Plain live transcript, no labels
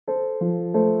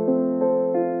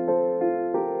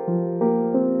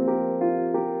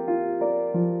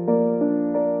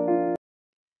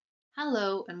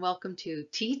welcome to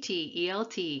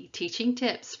TTELT, Teaching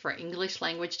Tips for English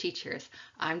Language Teachers.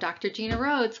 I'm Dr. Gina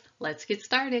Rhodes. Let's get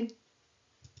started.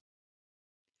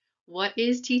 What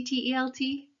is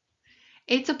TTELT?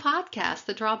 It's a podcast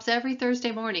that drops every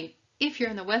Thursday morning if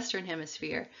you're in the Western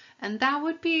Hemisphere, and that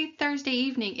would be Thursday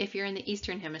evening if you're in the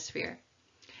Eastern Hemisphere.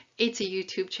 It's a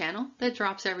YouTube channel that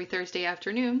drops every Thursday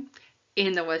afternoon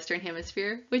in the Western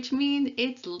Hemisphere, which means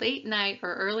it's late night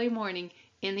or early morning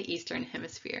in the Eastern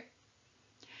Hemisphere.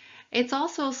 It's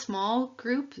also small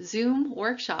group Zoom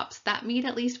workshops that meet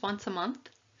at least once a month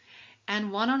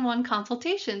and one-on-one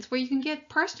consultations where you can get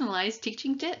personalized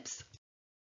teaching tips.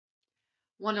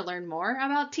 Want to learn more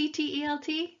about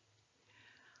TTELT?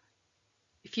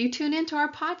 If you tune into our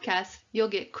podcast, you'll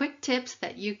get quick tips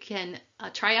that you can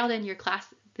try out in your class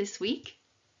this week,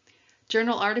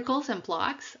 journal articles and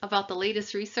blogs about the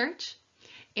latest research,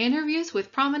 interviews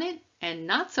with prominent and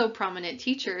not so prominent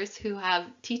teachers who have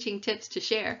teaching tips to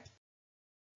share.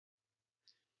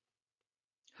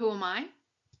 Who am I?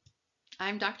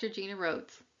 I'm Dr. Gina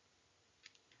Rhodes.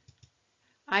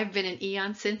 I've been an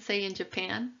Eon Sensei in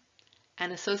Japan,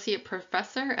 an associate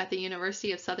professor at the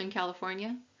University of Southern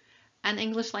California, an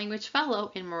English language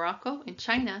fellow in Morocco and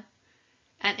China,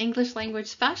 an English language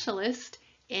specialist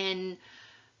in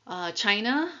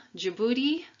China,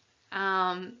 Djibouti,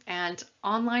 and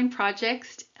online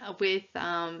projects with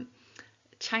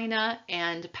China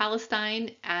and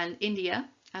Palestine and India,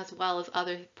 as well as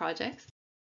other projects.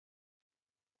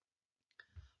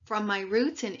 From my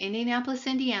roots in Indianapolis,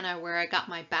 Indiana, where I got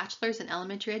my bachelor's in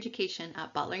elementary education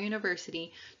at Butler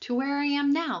University, to where I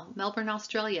am now, Melbourne,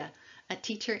 Australia, a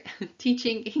teacher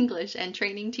teaching English and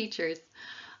training teachers.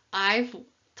 I've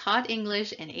taught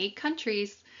English in 8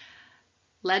 countries,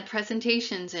 led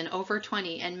presentations in over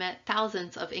 20, and met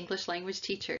thousands of English language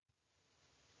teachers.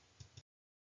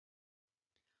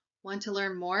 Want to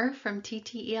learn more from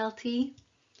TTELT?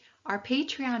 Our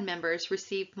Patreon members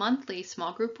receive monthly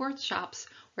small group workshops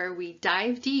where we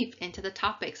dive deep into the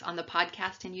topics on the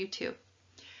podcast and YouTube.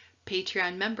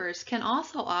 Patreon members can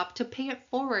also opt to pay it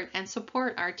forward and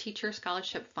support our Teacher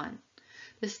Scholarship Fund.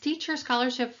 This Teacher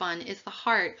Scholarship Fund is the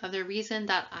heart of the reason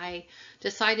that I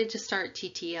decided to start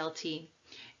TTELT.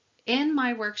 In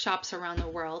my workshops around the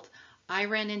world, I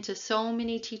ran into so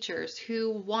many teachers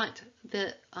who want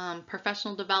the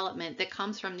professional development that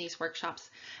comes from these workshops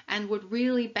and would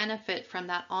really benefit from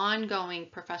that ongoing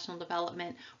professional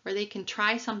development where they can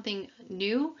try something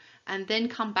new and then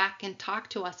come back and talk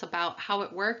to us about how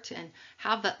it worked and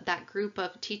have that group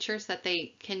of teachers that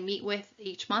they can meet with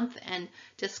each month and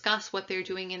discuss what they're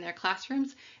doing in their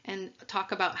classrooms and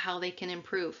talk about how they can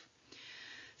improve.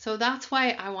 So that's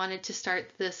why I wanted to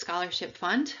start the scholarship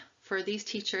fund for these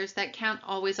teachers that can't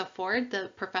always afford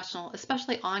the professional,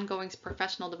 especially ongoing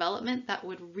professional development that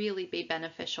would really be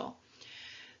beneficial.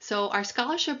 So our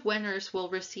scholarship winners will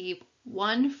receive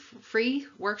 1 free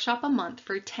workshop a month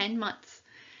for 10 months.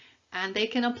 And they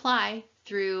can apply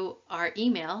through our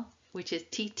email, which is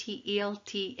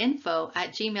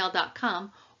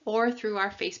tteltinfo@gmail.com, or through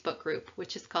our Facebook group,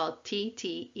 which is called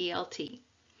TTELT.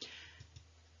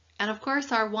 And of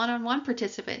course, our one-on-one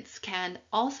participants can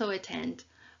also attend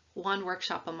 1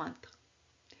 workshop a month.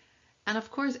 And of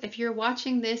course, if you're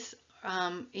watching this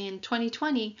in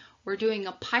 2020, we're doing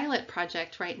a pilot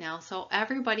project right now. So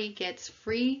everybody gets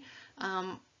free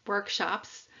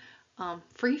workshops, 5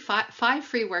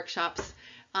 free workshops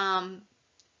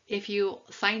if you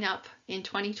sign up in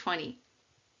 2020.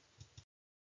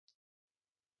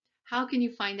 How can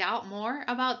you find out more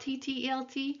about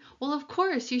TTELT? Well, of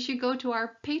course, you should go to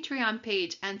our Patreon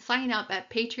page and sign up at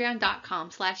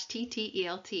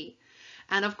patreon.com/TTELT.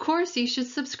 And of course, you should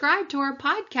subscribe to our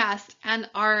podcast and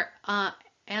our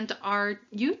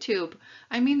YouTube.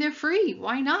 I mean, they're free.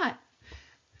 Why not?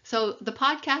 So the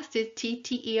podcast is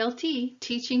TTELT,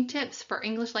 Teaching Tips for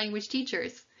English Language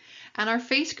Teachers. And our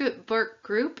Facebook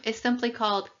group is simply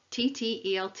called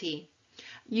TTELT.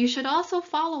 You should also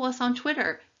follow us on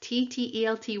Twitter,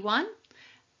 TTELT1,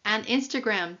 and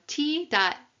Instagram,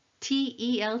 t.telt.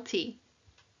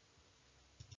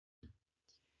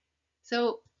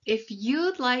 So if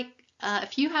you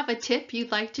have a tip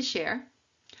you'd like to share,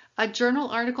 a journal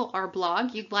article or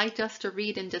blog you'd like us to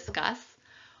read and discuss,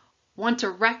 want to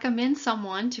recommend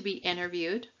someone to be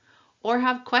interviewed, or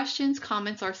have questions,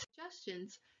 comments, or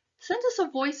suggestions, send us a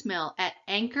voicemail at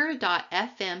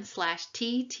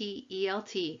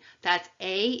anchor.fm/TTELT. That's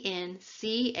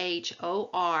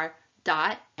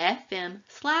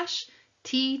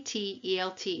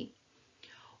ANCHOR.FM/TTELT.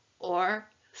 Or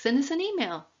send us an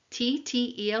email,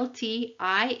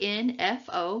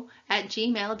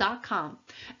 tteltinfo@gmail.com.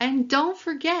 And don't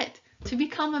forget to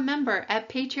become a member at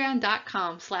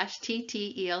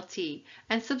patreon.com/TTELT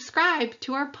and subscribe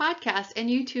to our podcast and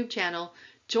YouTube channel,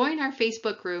 join our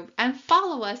Facebook group, and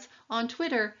follow us on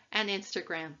Twitter and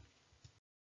Instagram.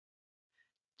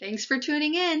 Thanks for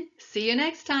tuning in. See you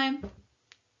next time.